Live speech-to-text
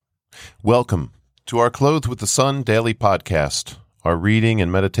Welcome to our Clothed with the Sun daily podcast, our reading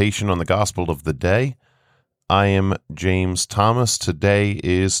and meditation on the gospel of the day. I am James Thomas. Today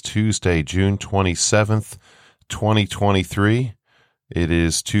is Tuesday, June 27th, 2023. It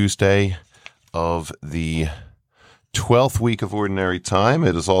is Tuesday of the 12th week of Ordinary Time.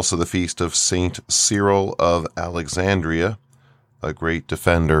 It is also the feast of Saint Cyril of Alexandria, a great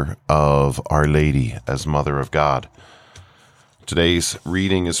defender of Our Lady as Mother of God. Today's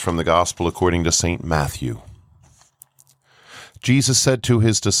reading is from the Gospel according to St. Matthew. Jesus said to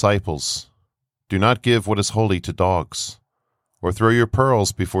his disciples, "Do not give what is holy to dogs, or throw your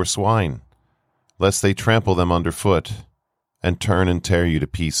pearls before swine, lest they trample them underfoot and turn and tear you to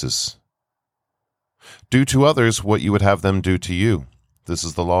pieces. Do to others what you would have them do to you. This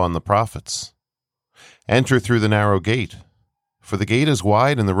is the law and the prophets. Enter through the narrow gate, for the gate is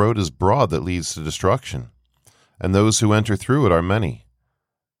wide and the road is broad that leads to destruction, and those who enter through it are many.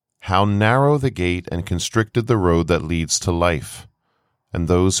 How narrow the gate and constricted the road that leads to life, and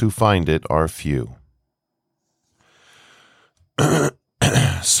those who find it are few."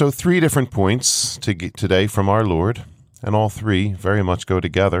 So 3 different points today from our Lord, and all 3 very much go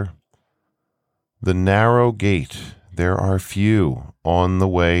together. The narrow gate, there are few on the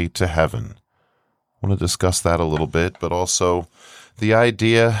way to heaven. I want to discuss that a little bit, but also the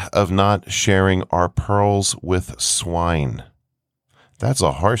idea of not sharing our pearls with swine. That's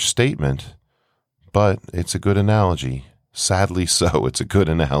a harsh statement, but it's a good analogy. Sadly so, it's a good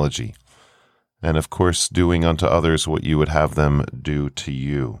analogy. And of course, doing unto others what you would have them do to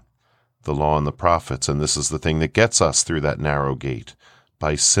you. The law and the prophets, and this is the thing that gets us through that narrow gate,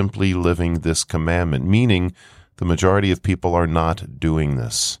 by simply living this commandment, meaning the majority of people are not doing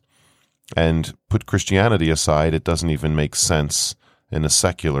this. And put Christianity aside, it doesn't even make sense in a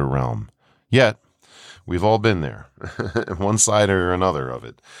secular realm. Yet, we've all been there, one side or another of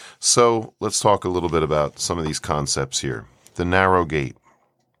it. So let's talk a little bit about some of these concepts here. The narrow gate.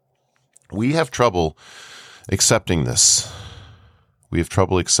 We have trouble accepting this. We have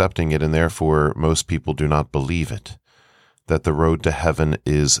trouble accepting it, and therefore most people do not believe it, that the road to heaven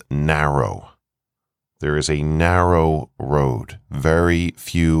is narrow. There is a narrow road. Very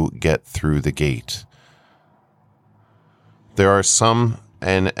few get through the gate. There are some,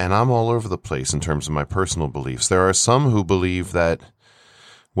 and I'm all over the place in terms of my personal beliefs. There are some who believe that,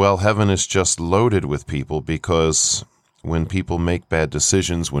 well, heaven is just loaded with people because when people make bad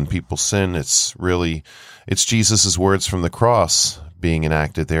decisions, when people sin, it's Jesus' words from the cross being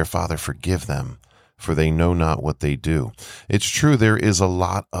enacted there. Father, forgive them, for they know not what they do. It's true, there is a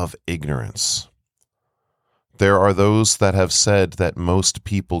lot of ignorance. There are those that have said that most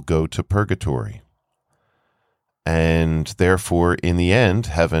people go to purgatory. And therefore, in the end,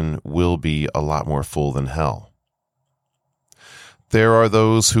 heaven will be a lot more full than hell. There are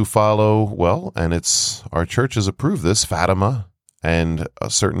those who follow, well, and our churches approve this, Fatima and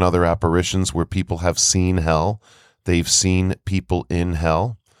certain other apparitions where people have seen hell. They've seen people in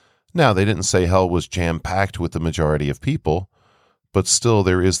hell. Now, they didn't say hell was jam-packed with the majority of people, but still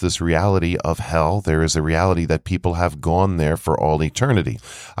there is this reality of hell. There is a reality that people have gone there for all eternity.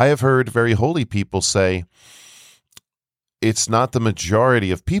 I have heard very holy people say, it's not the majority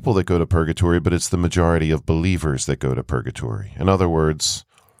of people that go to purgatory, but it's the majority of believers that go to purgatory. In other words,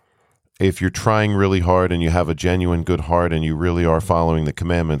 if you're trying really hard and you have a genuine good heart and you really are following the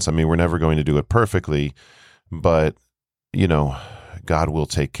commandments, I mean, we're never going to do it perfectly, but, God will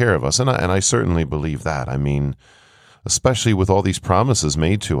take care of us. And I certainly believe that. I mean, especially with all these promises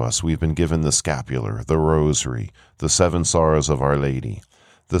made to us, we've been given the scapular, the rosary, the 7 sorrows of Our Lady,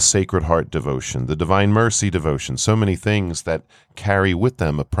 the Sacred Heart devotion, the Divine Mercy devotion, so many things that carry with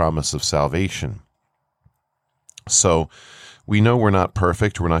them a promise of salvation. So we know we're not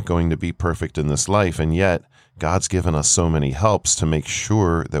perfect, we're not going to be perfect in this life, and yet God's given us so many helps to make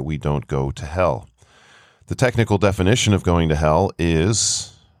sure that we don't go to hell. The technical definition of going to hell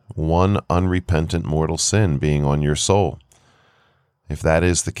is one unrepentant mortal sin being on your soul. If that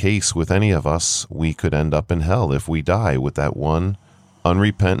is the case with any of us, we could end up in hell if we die with that one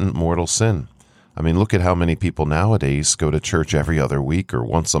unrepentant mortal sin. I mean, look at how many people nowadays go to church every other week or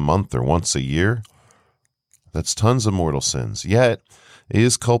once a month or once a year. That's tons of mortal sins. Yet,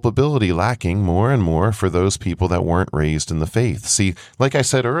 is culpability lacking more and more for those people that weren't raised in the faith? See, like I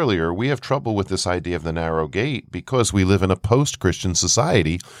said earlier, we have trouble with this idea of the narrow gate because we live in a post-Christian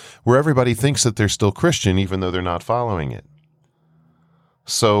society where everybody thinks that they're still Christian even though they're not following it.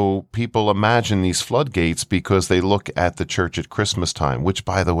 So people imagine these floodgates because they look at the church at Christmas time, which,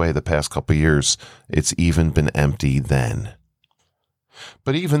 by the way, the past couple of years, it's even been empty then.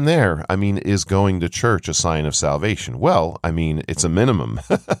 But even there, I mean, is going to church a sign of salvation? Well, I mean, it's a minimum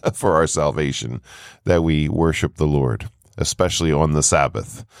for our salvation that we worship the Lord, especially on the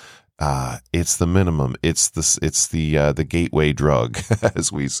Sabbath. It's the minimum. It's the gateway drug,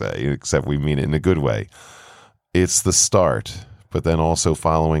 as we say, except we mean it in a good way. It's the start, but then also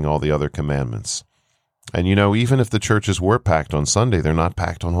following all the other commandments. And even if the churches were packed on Sunday, they're not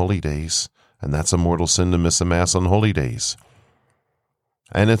packed on holy days. And that's a mortal sin to miss a mass on holy days.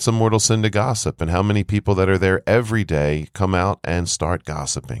 And it's a mortal sin to gossip. And how many people that are there every day come out and start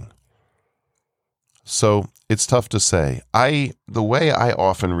gossiping? So it's tough to say. The way I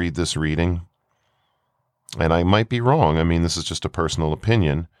often read this reading, and I might be wrong, I mean, this is just a personal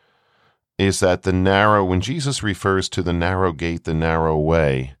opinion, is that when Jesus refers to the narrow gate, the narrow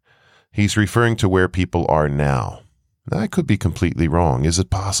way, he's referring to where people are now. Now, I could be completely wrong. Is it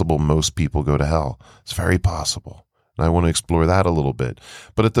possible most people go to hell? It's very possible. And I want to explore that a little bit.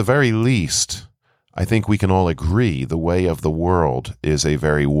 But at the very least, I think we can all agree the way of the world is a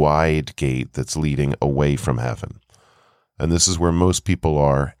very wide gate that's leading away from heaven. And this is where most people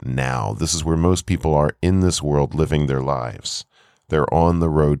are now. This is where most people are in this world living their lives. They're on the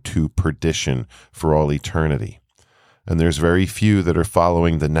road to perdition for all eternity. And there's very few that are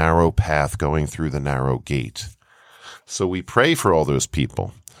following the narrow path going through the narrow gate. So we pray for all those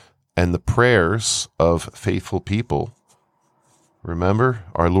people. And the prayers of faithful people, remember,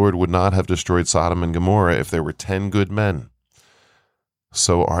 our Lord would not have destroyed Sodom and Gomorrah if there were 10 good men.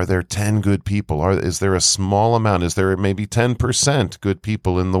 So are there 10 good people? Is there a small amount? Is there maybe 10% good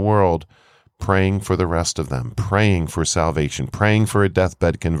people in the world praying for the rest of them, praying for salvation, praying for a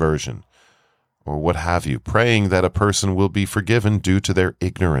deathbed conversion, or what have you, praying that a person will be forgiven due to their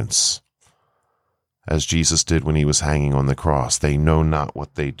ignorance, as Jesus did when he was hanging on the cross? They know not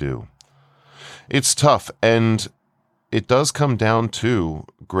what they do. It's tough, and it does come down to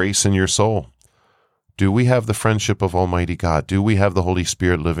grace in your soul. Do we have the friendship of Almighty God? Do we have the Holy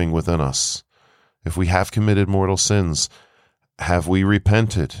Spirit living within us? If we have committed mortal sins, have we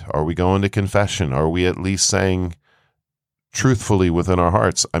repented? Are we going to confession? Are we at least saying truthfully within our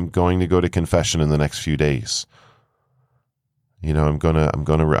hearts, I'm going to go to confession in the next few days?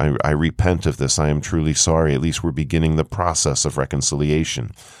 I repent of this. I am truly sorry. At least we're beginning the process of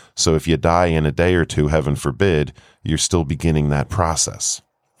reconciliation. So if you die in a day or two, heaven forbid, you're still beginning that process.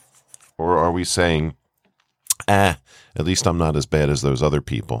 Or are we saying, at least I'm not as bad as those other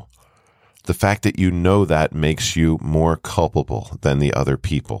people? The fact that you know that makes you more culpable than the other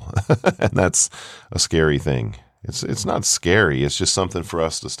people. And that's a scary thing. It's not scary. It's just something for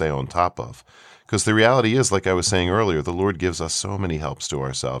us to stay on top of. Because the reality is, like I was saying earlier, the Lord gives us so many helps to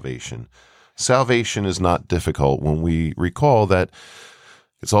our salvation. Salvation is not difficult when we recall that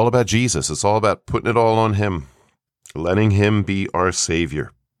it's all about Jesus. It's all about putting it all on Him, letting Him be our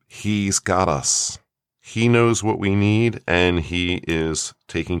Savior. He's got us. He knows what we need, and He is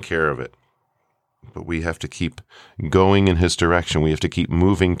taking care of it. But we have to keep going in His direction. We have to keep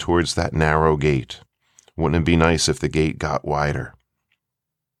moving towards that narrow gate. Wouldn't it be nice if the gate got wider?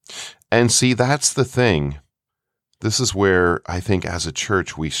 And see, that's the thing. This is where I think as a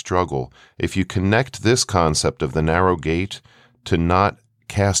church we struggle. If you connect this concept of the narrow gate to not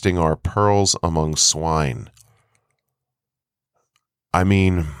casting our pearls among swine. I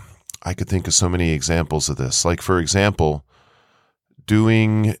mean, I could think of so many examples of this. Like, for example,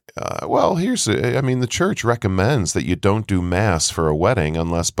 the church recommends that you don't do Mass for a wedding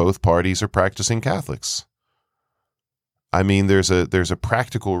unless both parties are practicing Catholics. I mean, there's a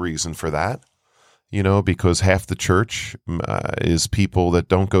practical reason for that, because half the church is people that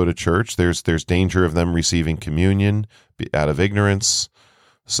don't go to church. There's danger of them receiving communion out of ignorance.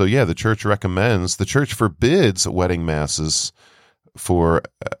 So yeah, the church forbids wedding masses for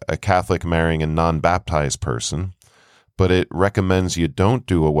a Catholic marrying a non-baptized person, but it recommends you don't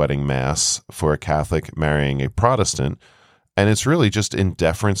do a wedding mass for a Catholic marrying a Protestant. And it's really just in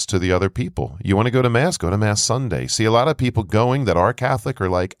deference to the other people. You want to go to Mass Sunday. See, a lot of people going that are Catholic are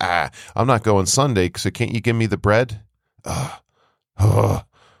like, I'm not going Sunday, so can't you give me the bread?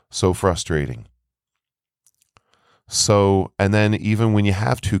 So frustrating. So, and then even when you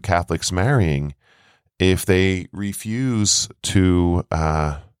have two Catholics marrying, if they refuse to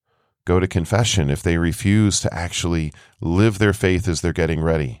go to confession, if they refuse to actually live their faith as they're getting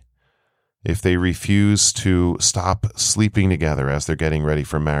ready, if they refuse to stop sleeping together as they're getting ready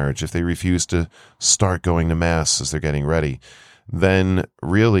for marriage, if they refuse to start going to Mass as they're getting ready, then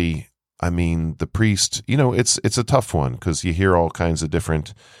really, I mean, the priest, it's a tough one because you hear all kinds of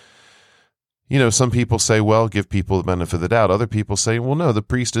different, some people say, well, give people the benefit of the doubt. Other people say, well, no, the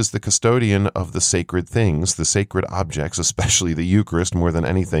priest is the custodian of the sacred things, the sacred objects, especially the Eucharist more than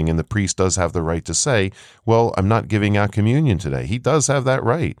anything. And the priest does have the right to say, well, I'm not giving out communion today. He does have that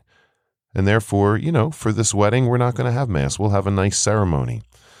right. And therefore, for this wedding, we're not going to have Mass. We'll have a nice ceremony.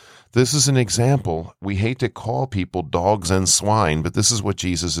 This is an example. We hate to call people dogs and swine, but this is what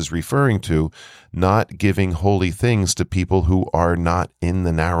Jesus is referring to, not giving holy things to people who are not in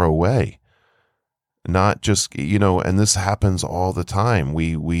the narrow way. Not just, and this happens all the time.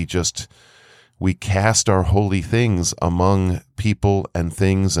 We cast our holy things among people and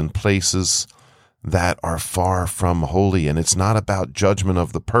things and places that are far from holy. And it's not about judgment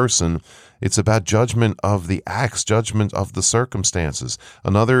of the person. It's about judgment of the acts, judgment of the circumstances.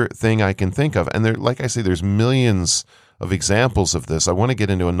 Another thing I can think of, and like I say, there's millions of examples of this. I want to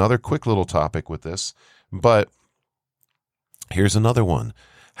get into another quick little topic with this, but here's another one.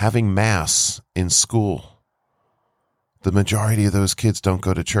 Having Mass in school. The majority of those kids don't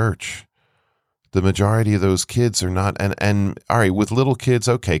go to church. The majority of those kids are not, and all right, with little kids,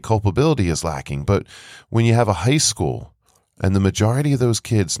 okay, culpability is lacking, but when you have a high school and the majority of those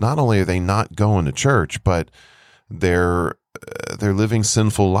kids, not only are they not going to church, but they're living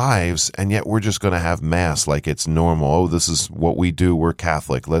sinful lives, and yet we're just going to have Mass like it's normal. Oh, this is what we do. We're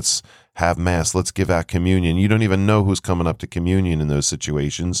Catholic. Let's have Mass. Let's give out communion. You don't even know who's coming up to communion in those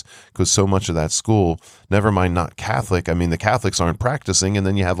situations because so much of that school, never mind not Catholic, I mean, the Catholics aren't practicing, and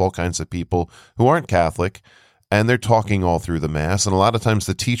then you have all kinds of people who aren't Catholic, and they're talking all through the Mass, and a lot of times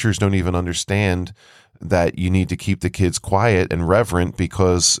the teachers don't even understand that you need to keep the kids quiet and reverent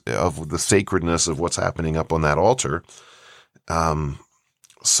because of the sacredness of what's happening up on that altar.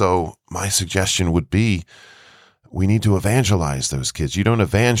 So my suggestion would be, we need to evangelize those kids. You don't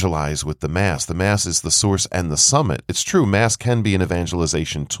evangelize with the Mass. The Mass is the source and the summit. It's true, Mass can be an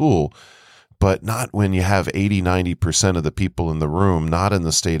evangelization tool, but not when you have 80-90% of the people in the room not in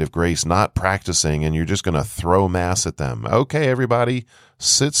the state of grace, not practicing, and you're just going to throw Mass at them. Okay, everybody,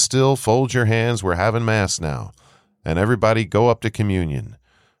 sit still, fold your hands. We're having Mass now. And everybody go up to communion.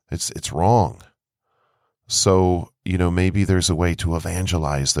 It's wrong. So, maybe there's a way to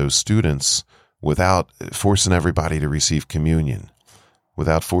evangelize those students without forcing everybody to receive communion,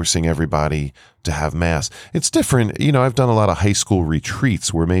 without forcing everybody to have Mass. It's different. I've done a lot of high school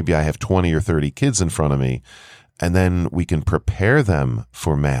retreats where maybe I have 20 or 30 kids in front of me, and then we can prepare them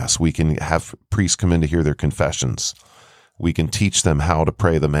for Mass. We can have priests come in to hear their confessions. We can teach them how to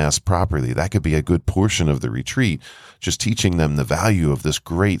pray the Mass properly. That could be a good portion of the retreat, just teaching them the value of this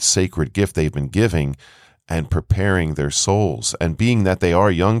great sacred gift they've been giving and preparing their souls. And being that they are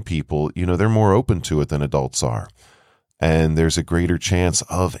young people, they're more open to it than adults are. And there's a greater chance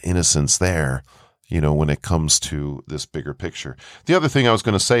of innocence there, when it comes to this bigger picture. The other thing I was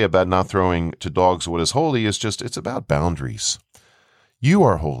going to say about not throwing to dogs what is holy is just, it's about boundaries. You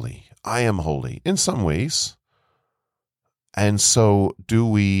are holy. I am holy in some ways. And so do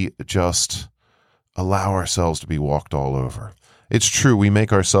we just allow ourselves to be walked all over? It's true, we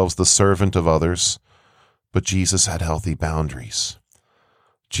make ourselves the servant of others, but Jesus had healthy boundaries.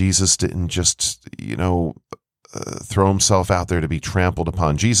 Jesus didn't just, throw himself out there to be trampled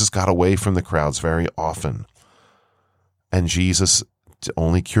upon. Jesus got away from the crowds very often. And Jesus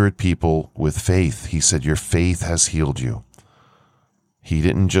only cured people with faith. He said, your faith has healed you. He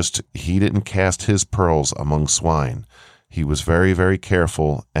didn't cast his pearls among swine. He was very, very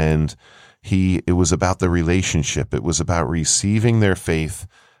careful, and it was about the relationship. It was about receiving their faith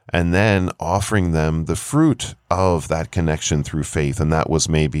and then offering them the fruit of that connection through faith. And that was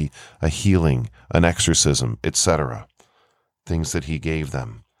maybe a healing, an exorcism, etc. Things that he gave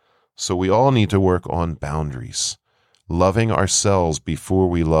them. So we all need to work on boundaries, loving ourselves before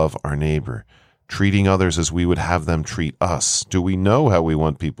we love our neighbor, treating others as we would have them treat us. Do we know how we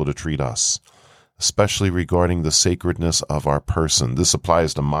want people to treat us? Especially regarding the sacredness of our person. This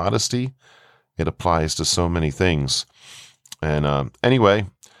applies to modesty. It applies to so many things. And anyway,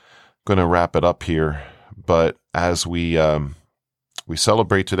 going to wrap it up here. But as we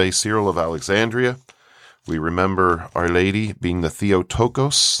celebrate today Cyril of Alexandria, we remember Our Lady being the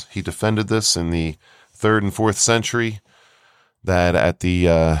Theotokos. He defended this in the 3rd and 4th century. That at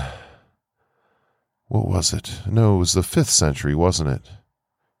the what was it? No, it was the 5th century, wasn't it?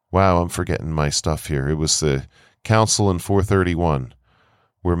 Wow, I'm forgetting my stuff here. It was the council in 431,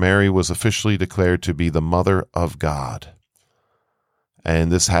 where Mary was officially declared to be the Mother of God.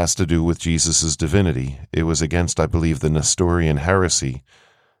 And this has to do with Jesus' divinity. It was against, I believe, the Nestorian heresy.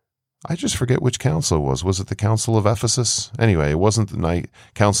 I just forget which council it was. Was it the Council of Ephesus? Anyway, it wasn't the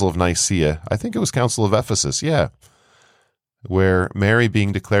Council of Nicaea. I think it was Council of Ephesus, yeah. where Mary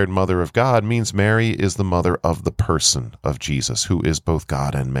being declared mother of God means Mary is the mother of the person of Jesus, who is both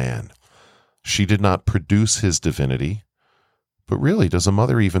God and man. She did not produce his divinity, but really, does a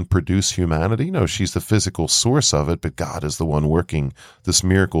mother even produce humanity? No, she's the physical source of it, but God is the one working this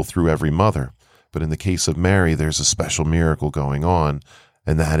miracle through every mother. But in the case of Mary, there's a special miracle going on,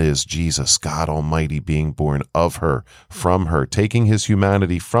 and that is Jesus, God Almighty, being born of her, from her, taking his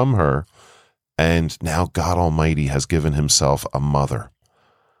humanity from her, and now God Almighty has given himself a mother.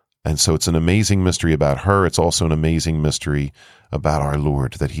 And so it's an amazing mystery about her. It's also an amazing mystery about our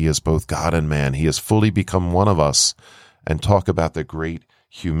Lord, that he is both God and man. He has fully become one of us. And talk about the great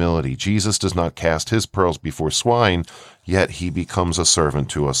humility. Jesus does not cast his pearls before swine, yet he becomes a servant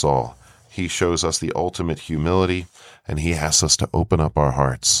to us all. He shows us the ultimate humility, and he asks us to open up our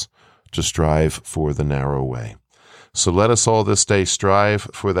hearts to strive for the narrow way. So let us all this day strive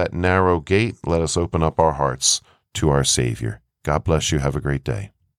for that narrow gate. Let us open up our hearts to our Savior. God bless you. Have a great day.